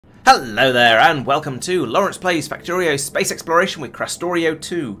Hello there and welcome to Laurence Plays Factorio Space Exploration with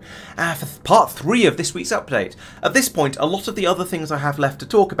Krastorio² for part 3 of this week's update. At this point, a lot of the other things I have left to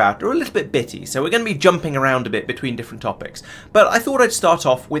talk about are a little bit bitty, so we're going to be jumping around a bit between different topics. But I thought I'd start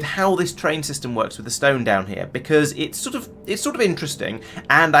off with how this train system works with the stone down here, because it's sort of interesting,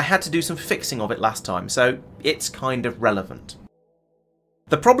 and I had to do some fixing of it last time, so it's kind of relevant.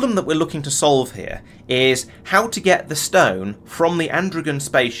 The problem that we're looking to solve here is how to get the stone from the Androgen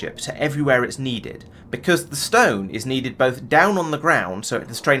spaceship to everywhere it's needed, because the stone is needed both down on the ground, so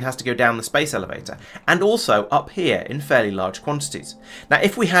this train has to go down the space elevator, and also up here in fairly large quantities. Now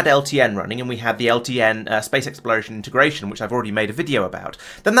if we had LTN running and we had the LTN Space Exploration Integration, which I've already made a video about,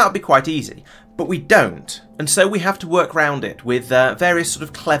 then that would be quite easy. But we don't, and so we have to work around it with various sort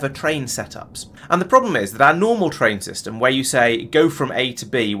of clever train setups. And the problem is that our normal train system, where you say go from A to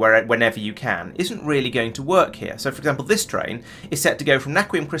B whenever you can, isn't really going to work here. So for example, this train is set to go from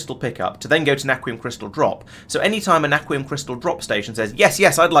Naquium Crystal Pickup to then go to Naquium Crystal Drop. So anytime a Naquium Crystal Drop station says,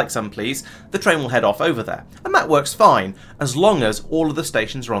 yes, I'd like some please, the train will head off over there. And that works fine, as long as all of the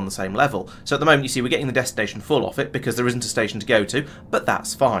stations are on the same level. So at the moment you see we're getting the destination full off it because there isn't a station to go to, but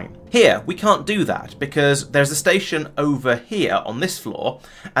that's fine. Here, we can't do that because there's a station over here on this floor,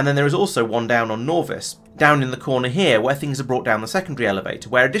 and then there is also one down on Norvis, down in the corner here where things are brought down the secondary elevator,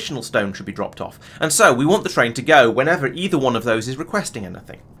 where additional stone should be dropped off. And so we want the train to go whenever either one of those is requesting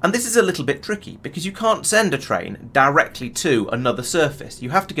anything. And this is a little bit tricky because you can't send a train directly to another surface.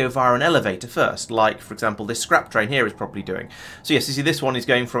 You have to go via an elevator first, like for example this scrap train here is probably doing. So yes, you see this one is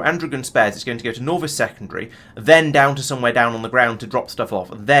going from Androgen Spares, it's going to go to Norvis Secondary, then down to somewhere down on the ground to drop stuff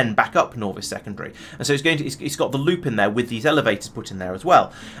off, and then back up Norvis Secondary. And so it's got the loop in there with these elevators put in there as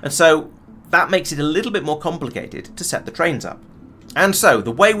well. And so that makes it a little bit more complicated to set the trains up. And so,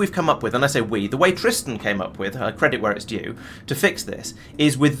 the way we've come up with, and I say we, the way Tristan came up with, credit where it's due, to fix this,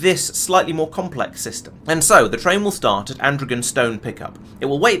 is with this slightly more complex system. And so, the train will start at Androgen Stone Pickup. It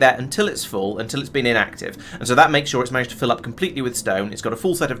will wait there until it's full, until it's been inactive, and so that makes sure it's managed to fill up completely with stone, it's got a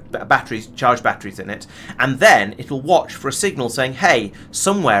full set of batteries, charged batteries in it, and then it'll watch for a signal saying, hey,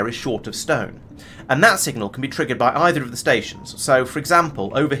 somewhere is short of stone. And that signal can be triggered by either of the stations. So, for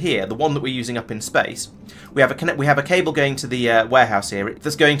example, over here, the one that we're using up in space, we have a cable going to the warehouse here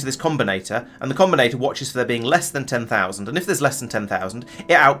that's going to this combinator, and the combinator watches for there being less than 10,000, and if there's less than 10,000, it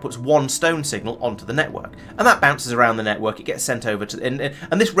outputs one stone signal onto the network. And that bounces around the network, it gets sent over to...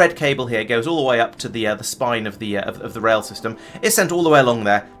 And this red cable here goes all the way up to the spine of the rail system. It's sent all the way along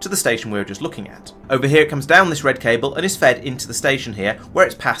there to the station we were just looking at. Over here it comes down this red cable and is fed into the station here, where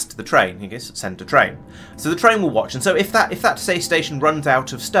it's passed to the train. It gets sent to train. So the train will watch, and so if that say station runs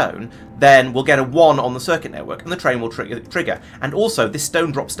out of stone, then we'll get a 1 on the circuit network and the train will trigger. And also this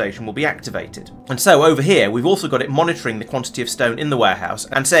stone drop station will be activated. And so over here we've also got it monitoring the quantity of stone in the warehouse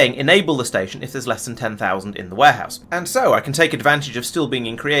and saying enable the station if there's less than 10,000 in the warehouse. And so I can take advantage of still being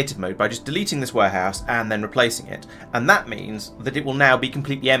in creative mode by just deleting this warehouse and then replacing it. And that means that it will now be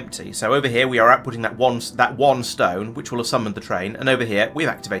completely empty. So over here we are outputting that one stone, which will have summoned the train, and over here we've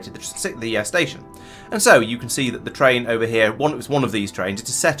activated the station. And so you can see that the train over here, it's one of these trains, it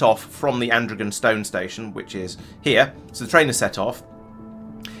is set off from the Androgen Stone Station, which is here. So the train is set off.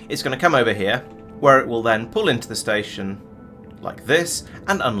 It's going to come over here, where it will then pull into the station like this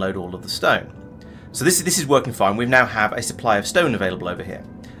and unload all of the stone. So this is working fine. We now have a supply of stone available over here.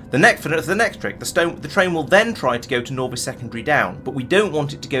 For the next trick, the train will then try to go to Norvis Secondary down, but we don't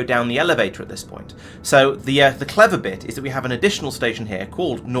want it to go down the elevator at this point. So the clever bit is that we have an additional station here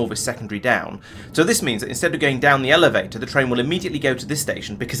called Norvis Secondary down. So this means that instead of going down the elevator, the train will immediately go to this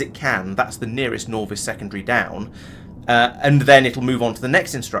station because it can. That's the nearest Norvis Secondary down. And then it'll move on to the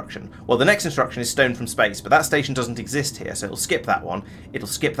next instruction. Well, the next instruction is stone from space, but that station doesn't exist here, so it'll skip that one, it'll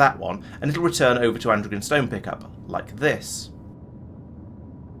skip that one, and it'll return over to Androgen Stone Pickup, like this.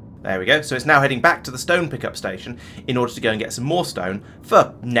 There we go, so it's now heading back to the stone pickup station in order to go and get some more stone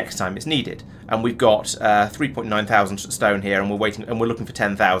for next time it's needed. And we've got 3.9 thousand stone here, and we're looking for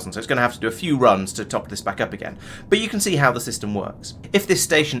 10,000, so it's going to have to do a few runs to top this back up again. But you can see how the system works. If this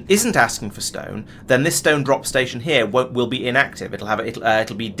station isn't asking for stone, then this stone drop station here will be inactive.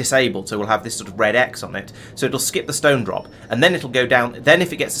 It'll be disabled, so we'll have this sort of red X on it. So it'll skip the stone drop, and then it'll go down. Then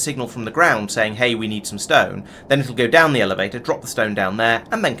if it gets a signal from the ground saying, hey, we need some stone, then it'll go down the elevator, drop the stone down there,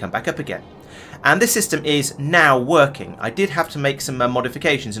 and then come back up again. And this system is now working. I did have to make some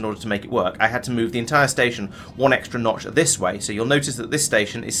modifications in order to make it work. I had to move the entire station one extra notch this way, so you'll notice that this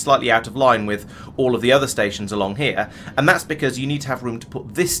station is slightly out of line with all of the other stations along here, and that's because you need to have room to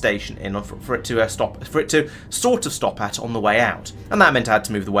put this station in for it to sort of stop at on the way out. And that meant I had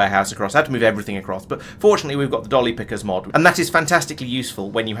to move the warehouse across, I had to move everything across, but fortunately we've got the dolly pickers mod, and that is fantastically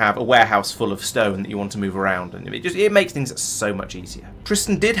useful when you have a warehouse full of stone that you want to move around, and it makes things so much easier.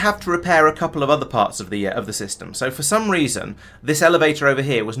 Tristan did have to repair a couple of other parts of the system. So for some reason, this elevator over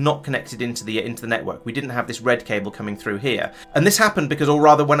here was not connected into the network. We didn't have this red cable coming through here, and this happened because, or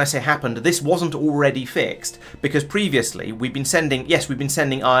rather, when I say happened, this wasn't already fixed because previously we've been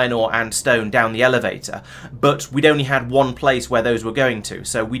sending iron ore and stone down the elevator, but we'd only had one place where those were going to,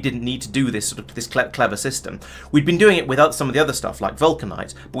 so we didn't need to do this clever system. We'd been doing it with some of the other stuff like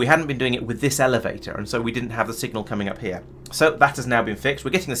vulcanite, but we hadn't been doing it with this elevator, and so we didn't have the signal coming up here. So that has now been fixed.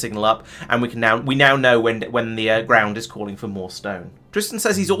 We're getting the signal up, and we now know when the ground is calling for more stone. Tristan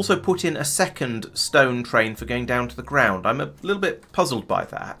says he's also put in a second stone train for going down to the ground. I'm a little bit puzzled by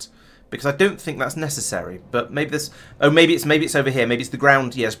that, because I don't think that's necessary. But maybe this... Oh, maybe it's over here. Maybe it's the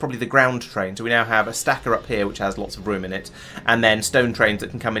ground... Yeah, it's probably the ground train. So we now have a stacker up here, which has lots of room in it, and then stone trains that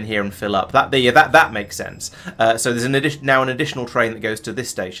can come in here and fill up. That makes sense. So there's now an additional train that goes to this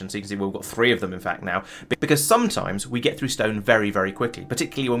station. So you can see we've got 3 of them, in fact, now. Because sometimes we get through stone very, very quickly,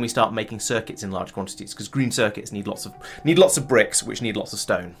 particularly when we start making circuits in large quantities, because green circuits need lots of bricks, which need lots of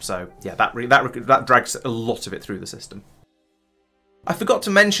stone. So yeah, that drags a lot of it through the system. I forgot to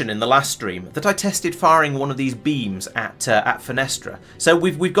mention in the last stream that I tested firing one of these beams at Fenestra. So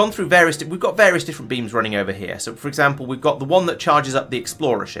we've gone through we've got various different beams running over here. So for example, we've got the one that charges up the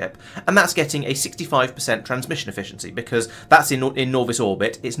Explorer ship, and that's getting a 65% transmission efficiency because that's in Norvis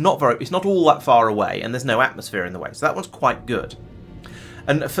orbit. It's not all that far away, and there's no atmosphere in the way. So that one's quite good.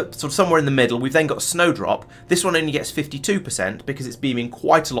 And for sort of somewhere in the middle, we've then got Snowdrop. This one only gets 52% because it's beaming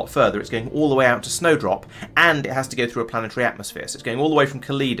quite a lot further. It's going all the way out to Snowdrop, and it has to go through a planetary atmosphere. So it's going all the way from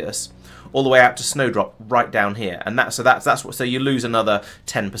Calidus all the way out to Snowdrop right down here. And so you lose another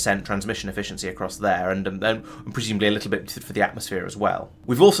 10% transmission efficiency across there, and presumably a little bit for the atmosphere as well.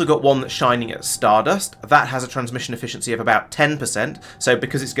 We've also got one that's shining at Stardust. That has a transmission efficiency of about 10%. So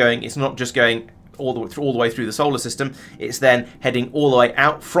because it's not just going all the way through the solar system, it's then heading all the way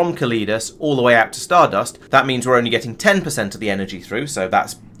out from Calidus all the way out to Stardust. That means we're only getting 10% of the energy through, so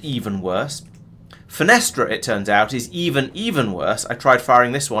that's even worse. Fenestra, it turns out, is even worse. I tried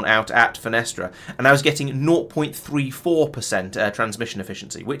firing this one out at Fenestra, and I was getting 0.34% transmission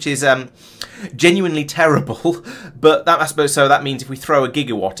efficiency, which is genuinely terrible. But I suppose that means if we throw a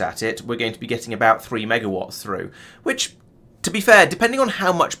gigawatt at it, we're going to be getting about 3 megawatts through, which, to be fair, depending on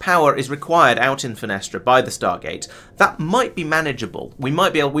how much power is required out in Fenestra by the Stargate, that might be manageable. We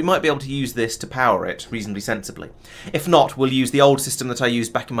might be able to use this to power it reasonably sensibly. If not, we'll use the old system that I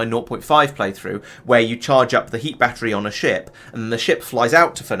used back in my 0.5 playthrough, where you charge up the heat battery on a ship, and then the ship flies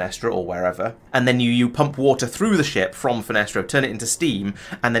out to Fenestra or wherever, and then you pump water through the ship from Fenestra, turn it into steam,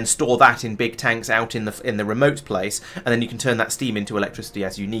 and then store that in big tanks out in the remote place, and then you can turn that steam into electricity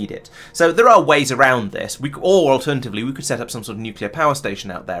as you need it. So there are ways around this. Or alternatively, we could set up some sort of nuclear power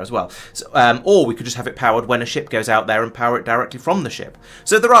station out there as well. So, or we could just have it powered when a ship goes out there and power it directly from the ship.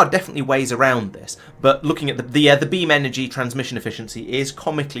 So there are definitely ways around this, but looking at the beam energy transmission efficiency is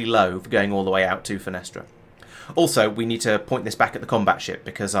comically low for going all the way out to Fenestra. Also, we need to point this back at the combat ship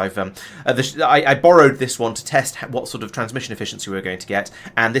because I borrowed this one to test what sort of transmission efficiency we were going to get,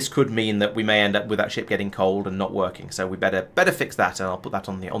 and this could mean that we may end up with that ship getting cold and not working. So we better fix that, and I'll put that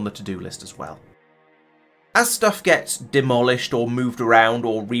on the to-do list as well. As stuff gets demolished or moved around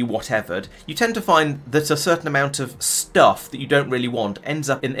or re-whatevered, you tend to find that a certain amount of stuff that you don't really want ends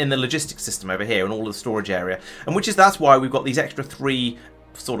up in the logistics system over here in all of the storage area, and that's why we've got these extra 3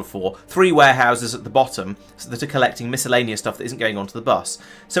 warehouses at the bottom that are collecting miscellaneous stuff that isn't going onto the bus.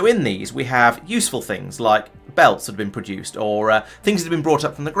 So in these we have useful things like belts that have been produced, or things that have been brought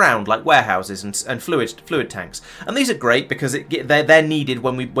up from the ground like warehouses and fluid tanks. And these are great because they're needed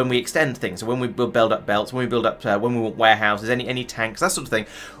when we extend things. So when we build up belts, when we want warehouses, any tanks, that sort of thing.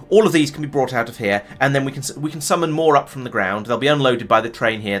 All of these can be brought out of here, and then we can summon more up from the ground. They'll be unloaded by the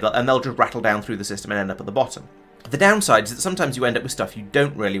train here, and they'll just rattle down through the system and end up at the bottom. The downside is that sometimes you end up with stuff you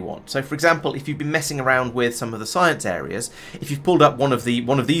don't really want. So, for example, if you've been messing around with some of the science areas, if you've pulled up one of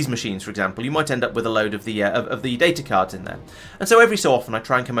these machines, for example, you might end up with a load of the data cards in there. And so every so often, I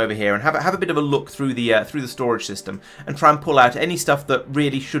try and come over here and have a bit of a look through the storage system and try and pull out any stuff that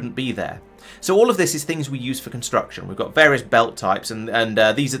really shouldn't be there. So all of this is things we use for construction. We've got various belt types, and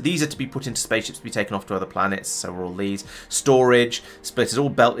these are to be put into spaceships to be taken off to other planets. So are all these. Storage, splitters, all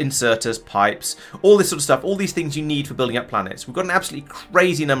belt inserters, pipes, all this sort of stuff. All these things you need for building up planets. We've got an absolutely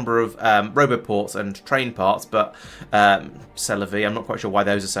crazy number of roboports and train parts, but Celavi, I'm not quite sure why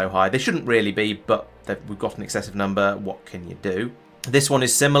those are so high. They shouldn't really be, but we've got an excessive number. What can you do? This one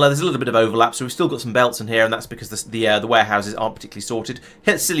is similar. There's a little bit of overlap, so we've still got some belts in here, and that's because the warehouses aren't particularly sorted.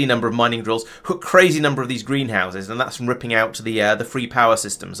 Hit a silly number of mining drills, a crazy number of these greenhouses, and that's from ripping out the free power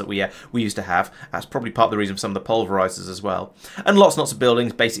systems that we used to have. That's probably part of the reason for some of the pulverizers as well. And lots and lots of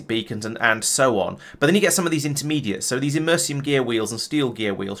buildings, basic beacons, and so on. But then you get some of these intermediates. So these immersium gear wheels and steel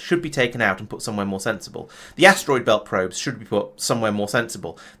gear wheels should be taken out and put somewhere more sensible. The asteroid belt probes should be put somewhere more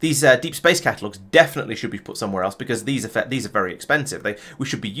sensible. These deep space catalogs definitely should be put somewhere else because these are very expensive. We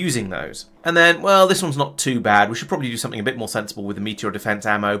should be using those. And then, well, this one's not too bad. We should probably do something a bit more sensible with the meteor defense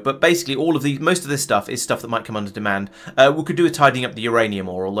ammo. But basically, most of this stuff is stuff that might come under demand. We could do with tidying up the uranium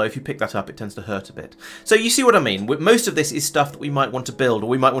ore, although if you pick that up, it tends to hurt a bit. So you see what I mean? Most of this is stuff that we might want to build, or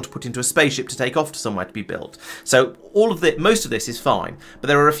we might want to put into a spaceship to take off to somewhere to be built. So most of this is fine. But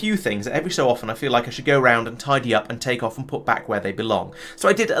there are a few things that every so often I feel like I should go around and tidy up and take off and put back where they belong. So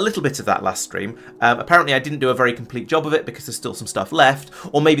I did a little bit of that last stream. Apparently, I didn't do a very complete job of it because there's still some stuff left.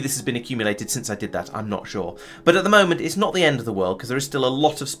 Or maybe this has been accumulated since I did that, I'm not sure. But at the moment, it's not the end of the world because there is still a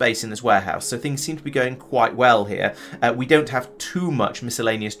lot of space in this warehouse, so things seem to be going quite well here. We don't have too much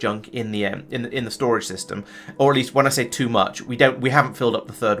miscellaneous junk in the storage system, or at least when I say too much, we haven't filled up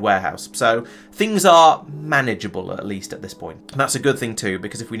the third warehouse. So things are manageable at least at this point. And that's a good thing too,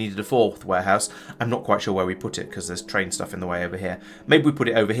 because if we needed a fourth warehouse, I'm not quite sure where we put it because there's train stuff in the way over here. Maybe we put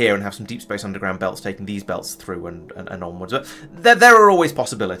it over here and have some deep space underground belts taking these belts through and onwards. But there are always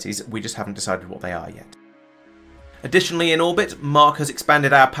possibilities, we just haven't decided what they are yet. Additionally, in orbit, Marc has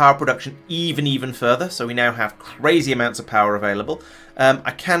expanded our power production even further, so we now have crazy amounts of power available.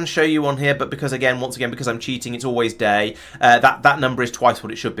 I can show you on here, but because I'm cheating, it's always day. That number is twice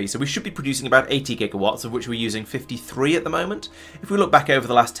what it should be. So we should be producing about 80 gigawatts, of which we're using 53 at the moment. If we look back over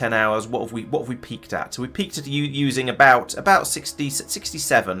the last 10 hours, what have we peaked at? So we peaked at using about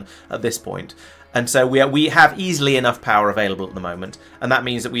 67 at this point. And so we have easily enough power available at the moment, and that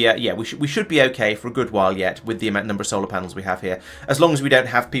means that we should be okay for a good while yet with the number of solar panels we have here, as long as we don't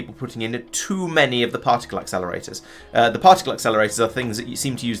have people putting in too many of the particle accelerators. The particle accelerators are things that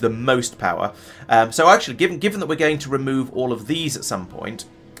seem to use the most power. So actually, given that we're going to remove all of these at some point,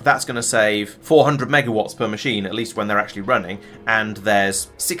 that's going to save 400 megawatts per machine, at least when they're actually running, and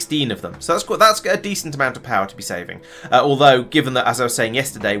there's 16 of them. So that's a decent amount of power to be saving. Although, given that, as I was saying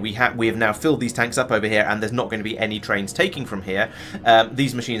yesterday, we have now filled these tanks up over here, and there's not going to be any trains taking from here,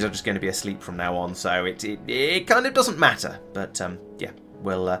 these machines are just going to be asleep from now on, so it kind of doesn't matter. But yeah,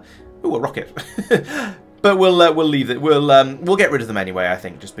 we'll rock it. But we'll leave it. We'll get rid of them anyway, I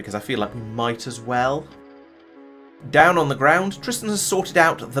think, just because I feel like we might as well. Down on the ground, Tristan has sorted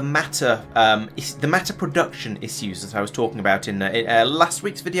out the matter production issues that I was talking about in last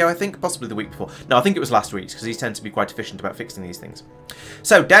week's video, I think, possibly the week before. No, I think it was last week's, because he tends to be quite efficient about fixing these things.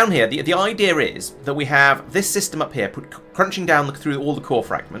 So down here, the idea is that we have this system up here, crunching down through all the core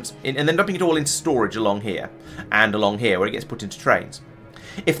fragments, and then dumping it all into storage along here, and along here, where it gets put into trains.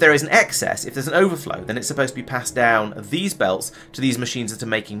 If there is an excess, if there's an overflow, then it's supposed to be passed down these belts to these machines that are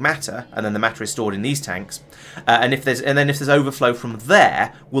making matter, and then the matter is stored in these tanks. And if there's overflow from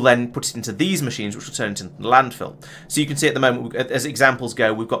there, we'll then put it into these machines, which will turn it into landfill. So you can see at the moment, as examples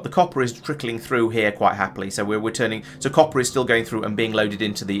go, we've got the copper is trickling through here quite happily. So so copper is still going through and being loaded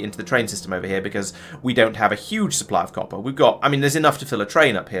into the train system over here because we don't have a huge supply of copper. There's enough to fill a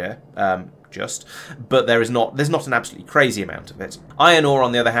train up here. But there's not an absolutely crazy amount of it. Iron ore,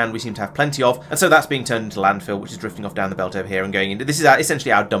 on the other hand, we seem to have plenty of, and so that's being turned into landfill, which is drifting off down the belt over here and going into. This is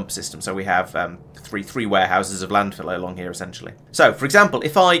essentially our dump system. So we have three warehouses of landfill along here essentially. So, for example,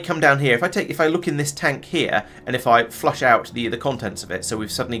 if I come down here, if I look in this tank here, and if I flush out the contents of it, so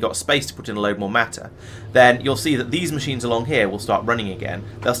we've suddenly got space to put in a load more matter, then you'll see that these machines along here will start running again.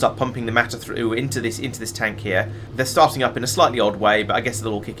 They'll start pumping the matter through into this tank here. They're starting up in a slightly odd way, but I guess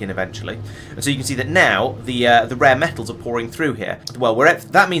they'll all kick in eventually. And so you can see that now the rare metals are pouring through here. Well,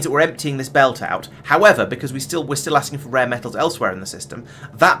 that means that we're emptying this belt out. However, because we're still asking for rare metals elsewhere in the system,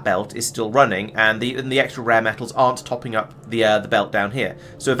 that belt is still running, and the extra rare metals aren't topping up the belt down here.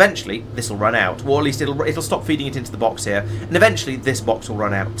 So eventually this will run out, or at least it'll stop feeding it into the box here, and eventually this box will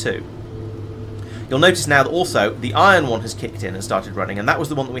run out too. You'll notice now that also the iron one has kicked in and started running, and that was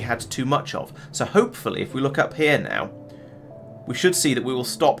the one that we had too much of. So hopefully, if we look up here now, we should see that we will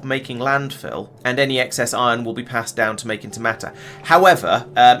stop making landfill, and any excess iron will be passed down to make into matter. However,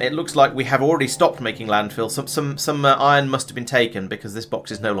 it looks like we have already stopped making landfill. Some iron must have been taken because this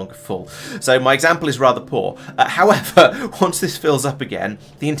box is no longer full. So my example is rather poor. However, once this fills up again,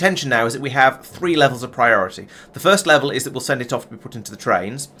 the intention now is that we have 3 levels of priority. The first level is that we'll send it off to be put into the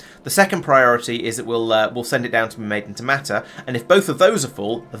trains. The second priority is that we'll send it down to be made into matter, and if both of those are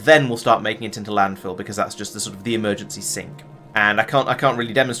full, then we'll start making it into landfill, because that's just the sort of the emergency sink. And I can't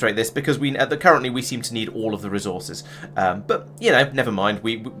really demonstrate this because currently we seem to need all of the resources. But you know, never mind.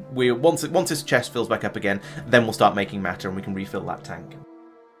 Once this chest fills back up again, then we'll start making matter and we can refill that tank.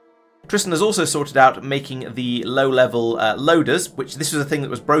 Tristan has also sorted out making the low-level loaders, which this was a thing that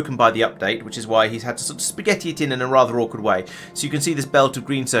was broken by the update, which is why he's had to sort of spaghetti it in a rather awkward way. So you can see this belt of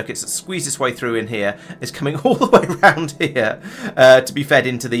green circuits that squeezed its way through in here is coming all the way around here to be fed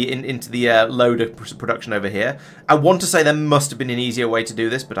into the loader production over here. I want to say there must have been an easier way to do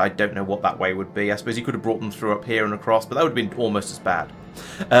this, but I don't know what that way would be. I suppose you could have brought them through up here and across, but that would have been almost as bad.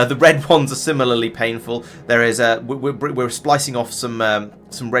 The red ones are similarly painful. There is we're splicing off some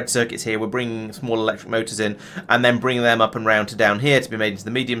red circuits here. We're bringing small electric motors in and then bringing them up and round to down here to be made into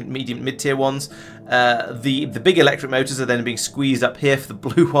the mid-tier ones. The big electric motors are then being squeezed up here for the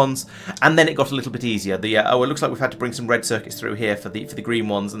blue ones, and then it got a little bit easier. It looks like we've had to bring some red circuits through here for the green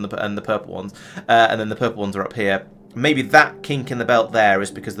ones and the purple ones, and then the purple ones are up here. Maybe that kink in the belt there is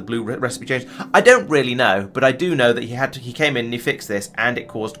because the blue recipe changed. I don't really know, but I do know that he came in and he fixed this, and it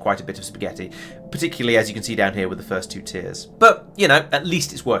caused quite a bit of spaghetti, particularly as you can see down here with the first 2 tiers. But, you know, at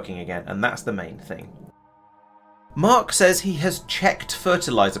least it's working again, and that's the main thing. Marc says he has checked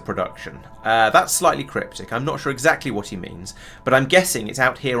fertilizer production. That's slightly cryptic. I'm not sure exactly what he means, but I'm guessing it's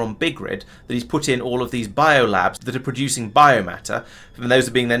out here on Big Grid that he's put in all of these biolabs that are producing biomatter, and those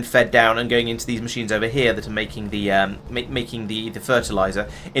are being then fed down and going into these machines over here that are making the fertilizer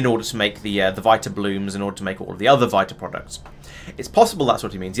in order to make the Vita blooms, in order to make all of the other Vita products. It's possible that's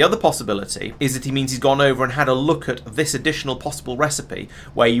what he means. The other possibility is that he means he's gone over and had a look at this additional possible recipe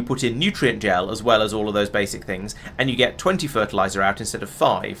where you put in nutrient gel as well as all of those basic things, and you get 20 fertilizer out instead of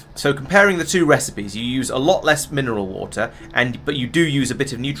 5. So comparing the 2 recipes, you use a lot less mineral water, but you do use a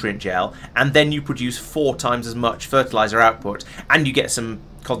bit of nutrient gel, and then you produce 4 times as much fertilizer output, and you get some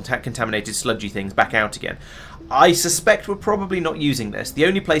contaminated sludgy things back out again. I suspect we're probably not using this. The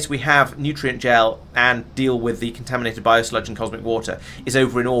only place we have nutrient gel and deal with the contaminated biosludge and cosmic water is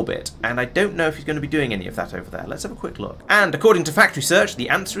over in orbit, and I don't know if he's going to be doing any of that over there. Let's have a quick look. And according to Factory Search, the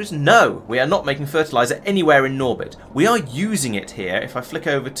answer is no. We are not making fertilizer anywhere in orbit. We are using it here. If I flick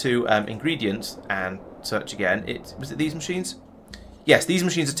over to ingredients and search again, was it these machines? Yes, these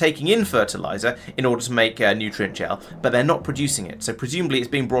machines are taking in fertilizer in order to make nutrient gel, but they're not producing it. So presumably it's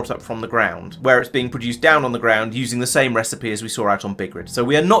being brought up from the ground, where it's being produced down on the ground using the same recipe as we saw out on Big Grid. So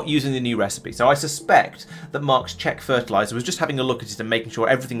we are not using the new recipe. So I suspect that Marc's check fertilizer was just having a look at it and making sure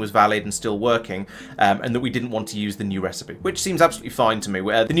everything was valid and still working, and that we didn't want to use the new recipe, which seems absolutely fine to me.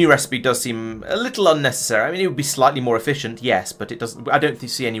 The new recipe does seem a little unnecessary. I mean, it would be slightly more efficient, yes, but I don't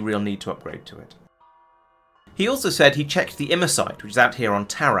see any real need to upgrade to it. He also said he checked the Immersite, which is out here on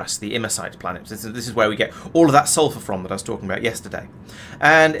Taras, the Immersite planet. This is where we get all of that sulfur from that I was talking about yesterday.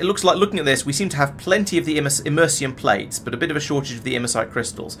 And it looks like, looking at this, we seem to have plenty of the immersium plates, but a bit of a shortage of the Immersite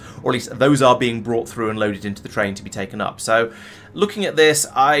crystals, or at least those are being brought through and loaded into the train to be taken up. So, looking at this,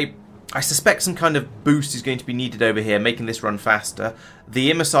 I suspect some kind of boost is going to be needed over here, making this run faster.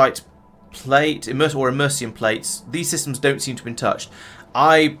 The Immersite plate, immersium plates, these systems don't seem to have been touched.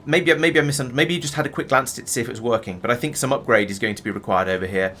 Maybe I misunderstood. Maybe you just had a quick glance at it to see if it was working, but I think some upgrade is going to be required over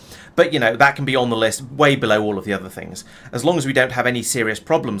here. But, you know, that can be on the list way below all of the other things. As long as we don't have any serious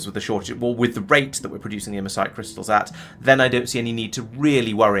problems with the shortage, or with the rate that we're producing the Immersite crystals at, then I don't see any need to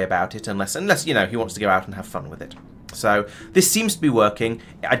really worry about it unless you know, he wants to go out and have fun with it. So this seems to be working.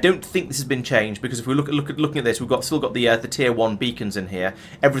 I don't think this has been changed, because if we looking at this, we've still got the tier 1 beacons in here.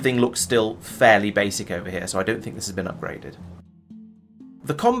 Everything looks still fairly basic over here, so I don't think this has been upgraded.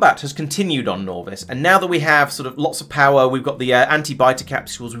 The combat has continued on Norvis, and now that we have sort of lots of power, we've got the anti-biter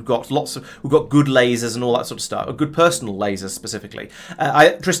capsules, we've got good lasers and all that sort of stuff, good personal lasers specifically.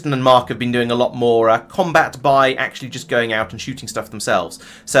 Tristan and Marc have been doing a lot more combat by actually just going out and shooting stuff themselves.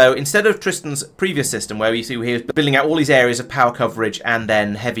 So instead of Tristan's previous system, where we see he was building out all these areas of power coverage and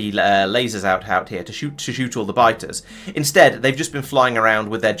then heavy lasers out here to shoot all the biters, instead they've just been flying around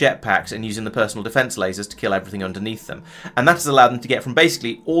with their jetpacks and using the personal defense lasers to kill everything underneath them, and that has allowed them to get from basically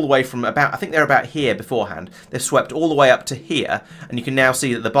all the way from about, I think they're about here beforehand, they've swept all the way up to here, and you can now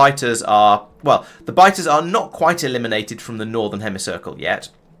see that the biters are, well, the biters are not quite eliminated from the northern hemicycle yet.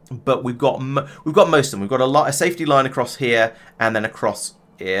 but we've got most of them. We've got a safety line across here, and then across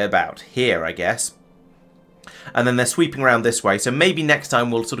about here, I guess. And then they're sweeping around this way, so maybe next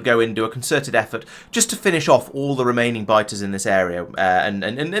time we'll sort of go in and do a concerted effort just to finish off all the remaining biters in this area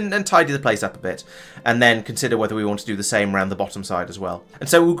and tidy the place up a bit, and then consider whether we want to do the same around the bottom side as well. And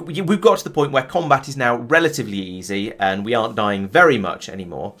so we've got to the point where combat is now relatively easy and we aren't dying very much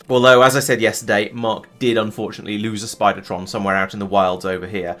anymore. Although, as I said yesterday, Marc did unfortunately lose a Spidertron somewhere out in the wilds over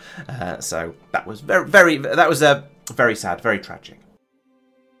here, so that was very sad, very tragic.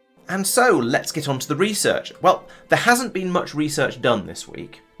 And so, let's get on to the research. Well, there hasn't been much research done this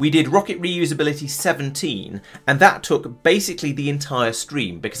week. We did Rocket Reusability 17, and that took basically the entire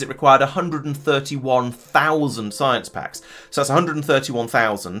stream because it required 131,000 science packs. So that's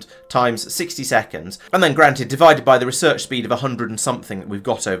 131,000 times 60 seconds, and then granted, divided by the research speed of 100 and something that we've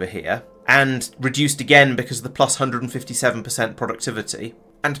got over here, and reduced again because of the plus 157% productivity.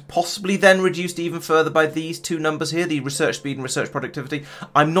 And possibly then reduced even further by these two numbers here, the research speed and research productivity.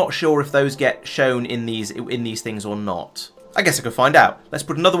 I'm not sure if those get shown in these things or not. I guess I could find out. Let's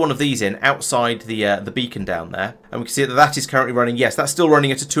put another one of these in outside the beacon down there, and we can see that that is currently running. Yes, that's still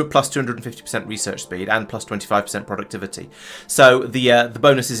running at a plus 250% research speed and plus 25% productivity. So the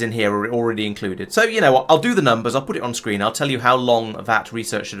bonuses in here are already included. So you know what? I'll do the numbers. I'll put it on screen. I'll tell you how long that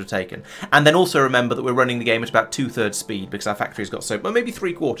research should have taken, and then also remember that we're running the game at about 2/3 speed because our factory's got so, well, maybe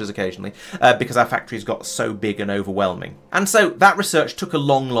 3/4 occasionally, because our factory's got so big and overwhelming. And so that research took a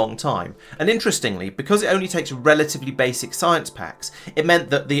long time. And interestingly, because it only takes relatively basic science packs, it meant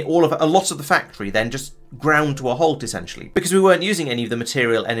that a lot of the factory then just ground to a halt essentially, because we weren't using any of the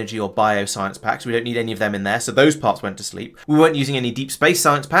material, energy or bioscience packs. We don't need any of them in there, so those parts went to sleep. We weren't using any deep space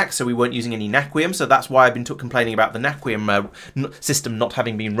science packs, so we weren't using any Naquium, so that's why I've been complaining about the Naquium system not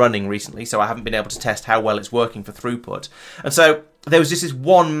having been running recently, so I haven't been able to test how well it's working for throughput. And so there was just this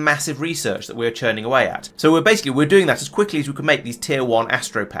one massive research that we were churning away at. So we're doing that as quickly as we could make these tier 1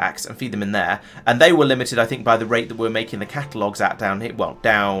 Astro packs and feed them in there, and they were limited, I think, by the rate that we were making the catalogues at down here, well,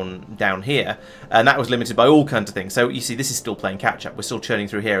 down here, and that was limited by all kinds of things. So you see, this is still playing catch up. We're still churning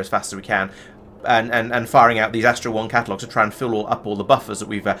through here as fast as we can, and firing out these Astro 1 catalogues to try and fill up all the buffers that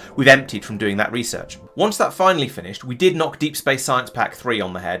we've emptied from doing that research. Once that finally finished, we did knock Deep Space Science Pack 3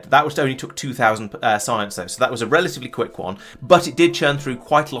 on the head. That only took 2,000 science though, so that was a relatively quick one, but it did churn through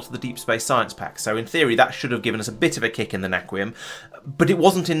quite a lot of the Deep Space Science Packs, so in theory that should have given us a bit of a kick in the Naquium, but it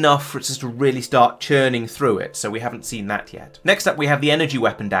wasn't enough for us to really start churning through it, so we haven't seen that yet. Next up we have the energy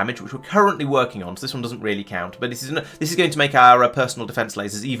weapon damage, which we're currently working on, so this one doesn't really count, but this is going to make our personal defense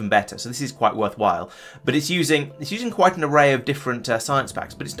lasers even better, so this is quite worthwhile. But it's using quite an array of different science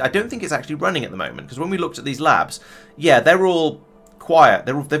packs, but I don't think it's actually running at the moment, because when we looked at these labs, yeah, they're all quiet,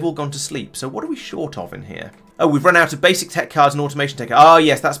 they've all gone to sleep. So what are we short of in here? Oh, we've run out of basic tech cards and automation tech. Oh,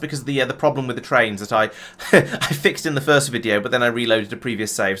 yes, that's because of the problem with the trains that I I fixed in the first video, but then I reloaded a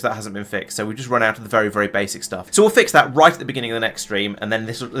previous save, so that hasn't been fixed. So we've just run out of the very basic stuff. So we'll fix that right at the beginning of the next stream, and then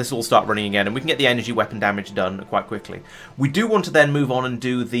this will start running again, and we can get the energy weapon damage done quite quickly. We do want to then move on and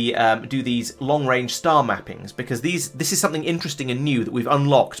do these long-range star mappings, because this is something interesting and new that we've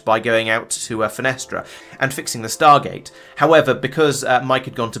unlocked by going out to Fenestra and fixing the Stargate. However, because Mike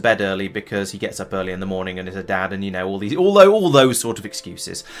had gone to bed early because he gets up early in the morning and is a dad, and you know, all those sort of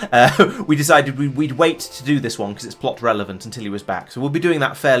excuses, we decided we'd wait to do this one because it's plot relevant until he was back. So we'll be doing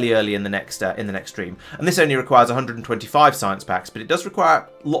that fairly early in the next stream. And this only requires 125 science packs, but it does require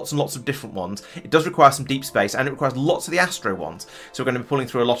lots and lots of different ones. It does require some deep space, and it requires lots of the Astro ones. So we're going to be pulling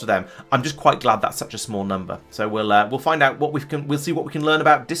through a lot of them. I'm just quite glad that's such a small number. So we'll find out we'll see what we can learn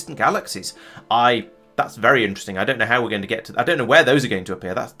about distant galaxies. That's very interesting. I don't know how we're going to get to... I don't know where those are going to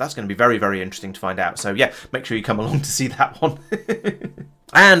appear. That's going to be very interesting to find out. So yeah, make sure you come along to see that one.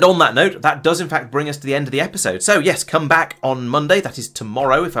 And on that note, that does in fact bring us to the end of the episode. So yes, come back on Monday, that is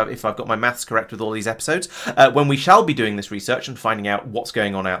tomorrow, if I've got my maths correct with all these episodes, when we shall be doing this research and finding out what's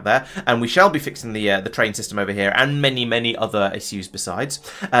going on out there, and we shall be fixing the train system over here and many other issues besides.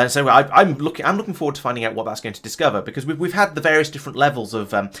 So I'm looking forward to finding out what that's going to discover, because we've had the various different levels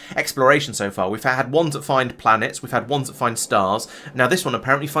of exploration so far. We've had ones that find planets, we've had ones that find stars. Now this one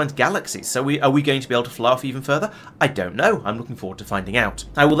apparently finds galaxies. So are we going to be able to fly off even further? I don't know. I'm looking forward to finding out.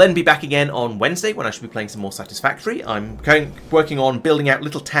 I will then be back again on Wednesday when I should be playing some more Satisfactory. I'm working on building out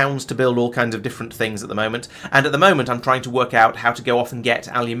little towns to build all kinds of different things at the moment. And at the moment I'm trying to work out how to go off and get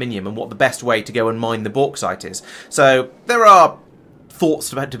aluminium and what the best way to go and mine the bauxite is. So there are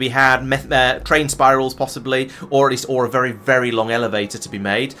thoughts to be had, train spirals possibly, or at least a very, very long elevator to be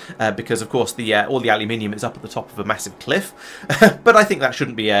made, because of course all the aluminium is up at the top of a massive cliff. But I think that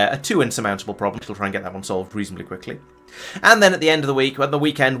shouldn't be a too insurmountable problem. We'll try and get that one solved reasonably quickly. And then at the end of the week, on the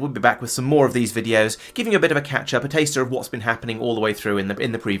weekend, we'll be back with some more of these videos, giving you a bit of a catch-up, a taster of what's been happening all the way through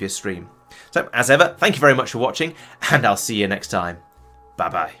in the previous stream. So, as ever, thank you very much for watching, and I'll see you next time.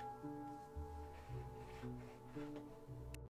 Bye-bye.